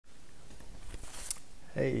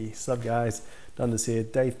Hey, sup guys, done this here,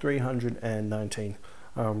 day 319.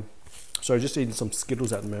 So just eating some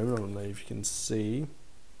Skittles at the moment. I don't know if you can see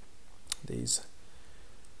these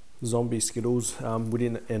zombie Skittles. We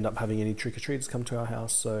didn't end up having any trick-or-treaters come to our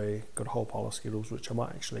house, so got a whole pile of Skittles, which I might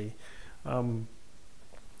actually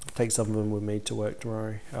take some of them with me to work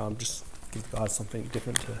tomorrow. Just give you guys something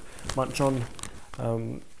different to munch on.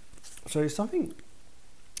 So something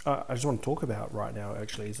I just want to talk about right now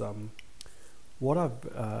actually is what I've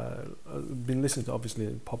been listening to,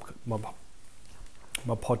 obviously my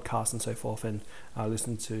podcast and so forth, and I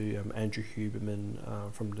listened to Andrew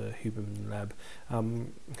Huberman from the Huberman Lab.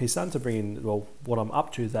 He's starting to bring in, well, what I'm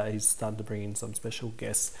up to is that he's starting to bring in some special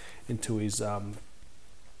guests into his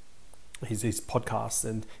podcast,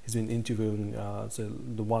 and he's been interviewing, so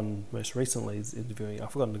the one most recently is interviewing, I've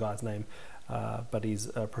forgotten the guy's name, but he's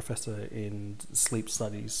a professor in sleep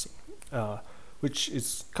studies, which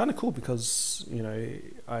is kind of cool because, you know,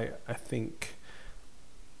 I think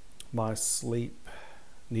my sleep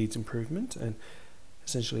needs improvement, and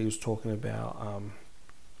essentially he was talking about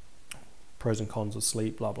pros and cons of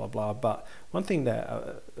sleep, blah blah blah. But one thing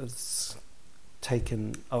that has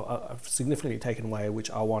I've significantly taken away, which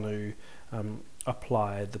I want to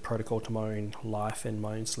apply the protocol to my own life and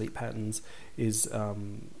my own sleep patterns, is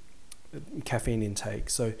caffeine intake.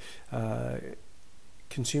 So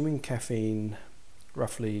consuming caffeine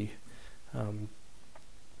roughly,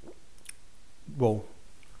 well,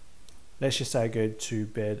 let's just say I go to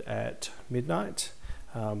bed at midnight.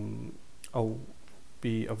 I'll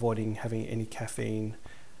be avoiding having any caffeine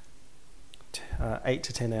 8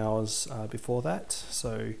 to 10 hours before that.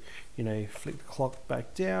 So, you know, flick the clock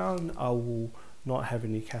back down. I will not have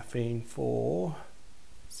any caffeine for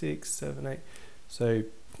 6, 7, 8. So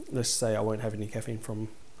let's say I won't have any caffeine from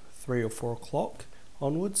 3 or 4 o'clock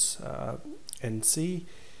onwards, and see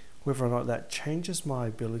whether or not that changes my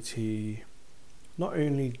ability, not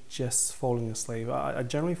only just falling asleep. I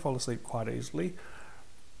generally fall asleep quite easily,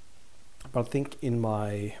 but I think in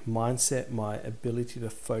my mindset, my ability to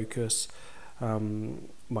focus,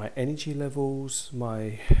 my energy levels,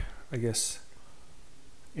 I guess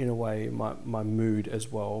in a way my mood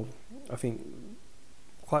as well, I think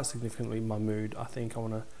quite significantly my mood, I think I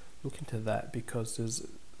want to look into that, because there's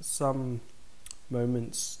some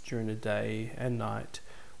moments during the day and night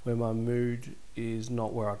where my mood is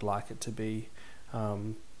not where I'd like it to be.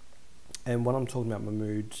 And when I'm talking about my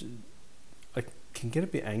mood, I can get a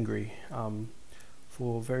bit angry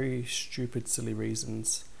for very stupid, silly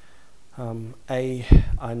reasons. A,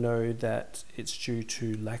 I know that it's due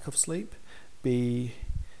to lack of sleep. B,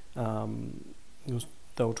 they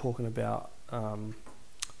were talking about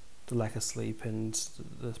the lack of sleep and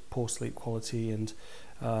the poor sleep quality, and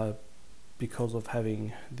because of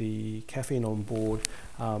having the caffeine on board,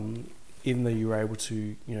 even though you're able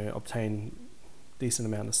to, you know, obtain decent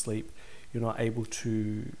amount of sleep, you're not able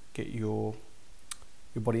to get your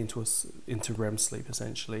body into REM sleep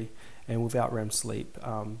essentially. And without REM sleep,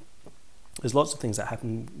 there's lots of things that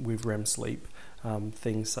happen with REM sleep,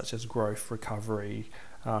 things such as growth, recovery,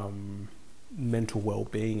 mental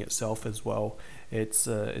well-being itself as well. It's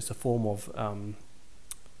a form of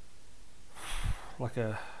like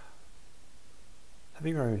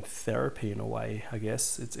having your own therapy in a way, I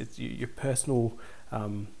guess. It's your personal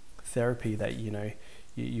therapy that, you know,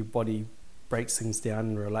 your body breaks things down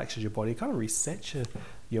and relaxes your body, kind of resets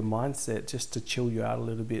your mindset just to chill you out a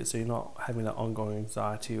little bit, so you're not having that ongoing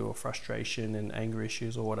anxiety or frustration and anger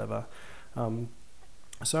issues or whatever.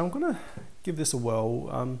 So I'm gonna give this a whirl,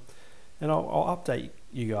 and I'll update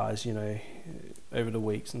you guys, you know, over the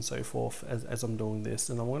weeks and so forth as I'm doing this,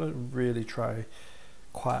 and I'm gonna really try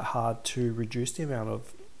quite hard to reduce the amount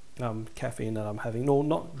of caffeine that I'm having. No,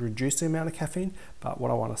 not reduce the amount of caffeine, but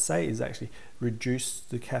what I want to say is actually reduce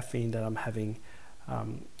the caffeine that I'm having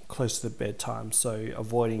close to bedtime. So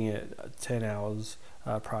avoiding it 10 hours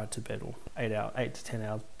prior to bed, or 8 to 10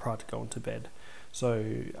 hours prior to going to bed. So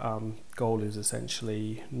goal is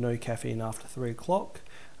essentially no caffeine after 3 o'clock,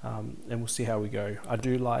 and we'll see how we go. I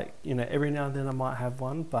do like, you know, every now and then I might have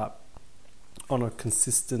one, but on a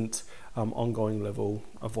consistent ongoing level,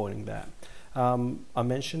 avoiding that. I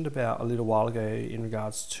mentioned about a little while ago in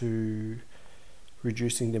regards to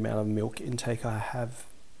reducing the amount of milk intake I've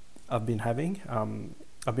been having.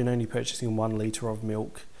 I've been only purchasing 1 litre of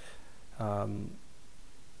milk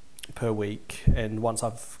per week, and once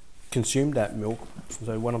I've consumed that milk,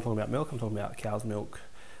 so when I'm talking about milk, I'm talking about cow's milk.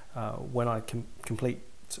 When I complete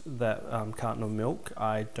that carton of milk,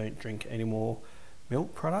 I don't drink any more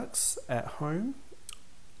milk products at home.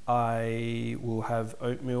 I will have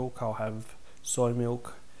oat milk, I'll have soy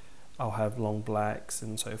milk, I'll have long blacks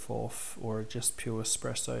and so forth, or just pure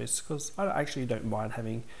espressos, because I actually don't mind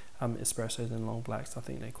having espressos and long blacks. I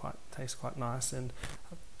think they taste quite nice, and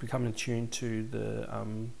I've become attuned to the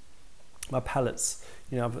my palates.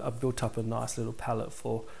 You know, I've built up a nice little palate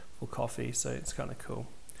for coffee, so it's kind of cool.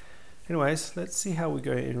 Anyways, let's see how we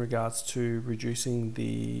go in regards to reducing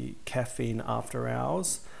the caffeine after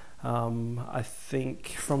hours. I think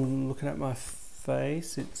from looking at my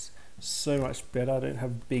face, it's so much better. I don't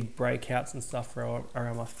have big breakouts and stuff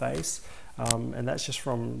around my face, and that's just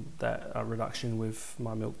from that reduction with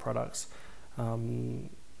my milk products.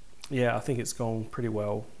 Yeah, I think it's gone pretty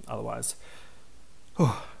well otherwise.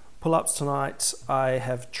 Pull-ups tonight, I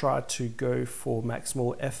have tried to go for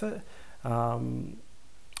maximal effort.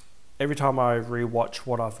 Every time I rewatch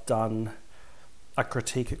what I've done, I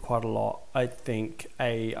critique it quite a lot. I think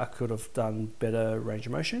A, I could have done better range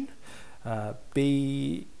of motion.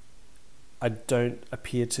 B, I don't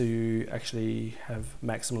appear to actually have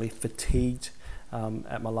maximally fatigued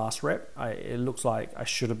at my last rep. It looks like I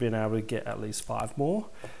should have been able to get at least 5 more.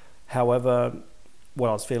 However, what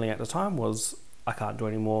I was feeling at the time was I can't do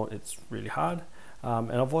any more, it's really hard.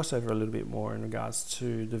 And I'll voice over a little bit more in regards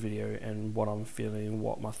to the video and what I'm feeling,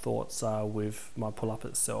 what my thoughts are with my pull-up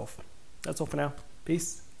itself. That's all for now.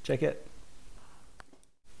 Peace. Check it.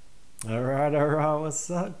 Alright, what's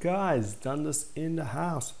up guys? Dundas in the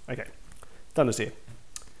house. Okay, Dundas here.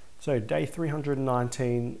 So day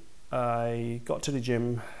 319, I got to the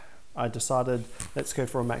gym. I decided let's go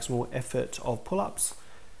for a maximal effort of pull-ups.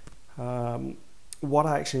 What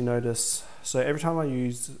I actually notice, so every time I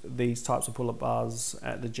use these types of pull-up bars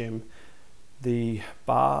at the gym, the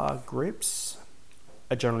bar grips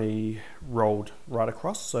are generally rolled right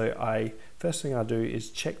across. So first thing I do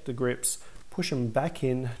is check the grips, push them back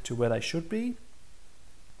in to where they should be.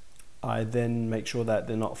 I then make sure that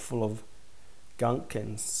they're not full of gunk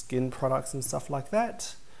and skin products and stuff like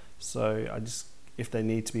that. So I just, if they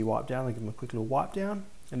need to be wiped down, I give them a quick little wipe down,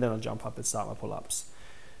 and then I jump up and start my pull-ups.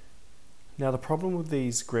 Now the problem with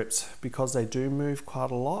these grips, because they do move quite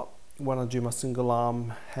a lot, when I do my single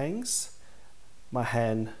arm hangs, my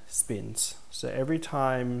hand spins. So every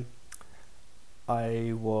time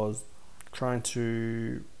I was trying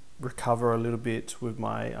to recover a little bit with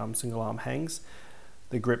my single arm hangs,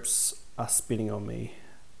 the grips are spinning on me.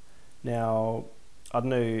 Now, I don't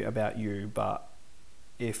know about you, but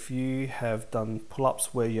if you have done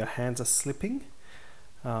pull-ups where your hands are slipping,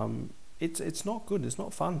 it's not good. It's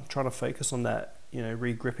not fun trying to focus on that, you know,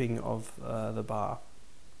 re-gripping of the bar.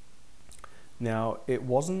 Now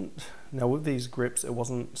with these grips, it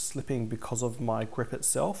wasn't slipping because of my grip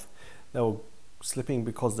itself. They were slipping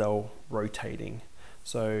because they were rotating.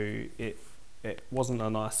 So it wasn't a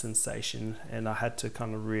nice sensation, and I had to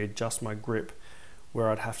kind of readjust my grip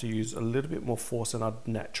where I'd have to use a little bit more force than I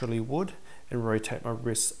naturally would and rotate my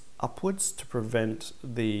wrists upwards to prevent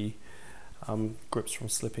the grips from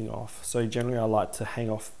slipping off. So generally I like to hang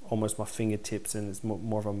off almost my fingertips, and it's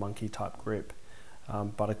more of a monkey type grip,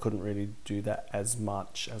 but I couldn't really do that as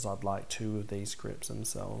much as I'd like to with these grips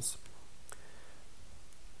themselves.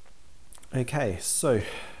 Okay, so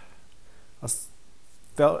I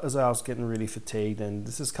felt as though I was getting really fatigued, and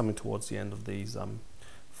this is coming towards the end of these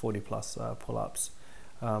 40 plus pull-ups.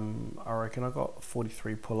 I reckon I got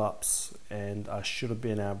 43 pull-ups, and I should have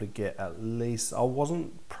been able to get at least, I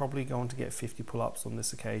wasn't probably going to get 50 pull-ups on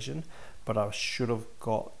this occasion, but I should have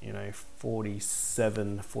got, you know,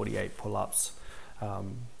 47, 48 pull-ups.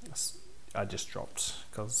 I just dropped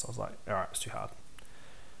because I was like, all right, it's too hard.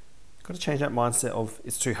 Got to change that mindset of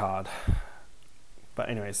it's too hard. But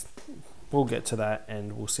anyways, we'll get to that,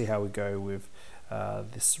 and we'll see how we go with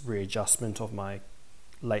this readjustment of my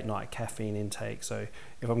late night caffeine intake. So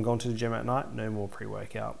if I'm going to the gym at night, no more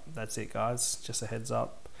pre-workout. That's it guys, just a heads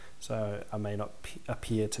up, so I may not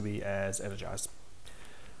appear to be as energized.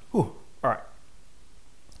 All right,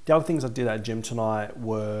 the other things I did at gym tonight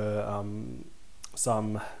were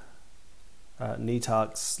some knee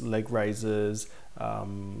tucks, leg raises,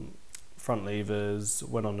 front levers,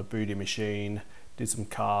 went on the booty machine, did some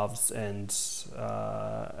calves, and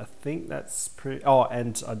I think that's pretty, oh,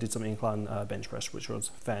 and I did some incline bench press, which was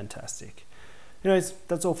fantastic. Anyways,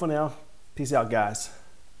 that's all for now. Peace out guys.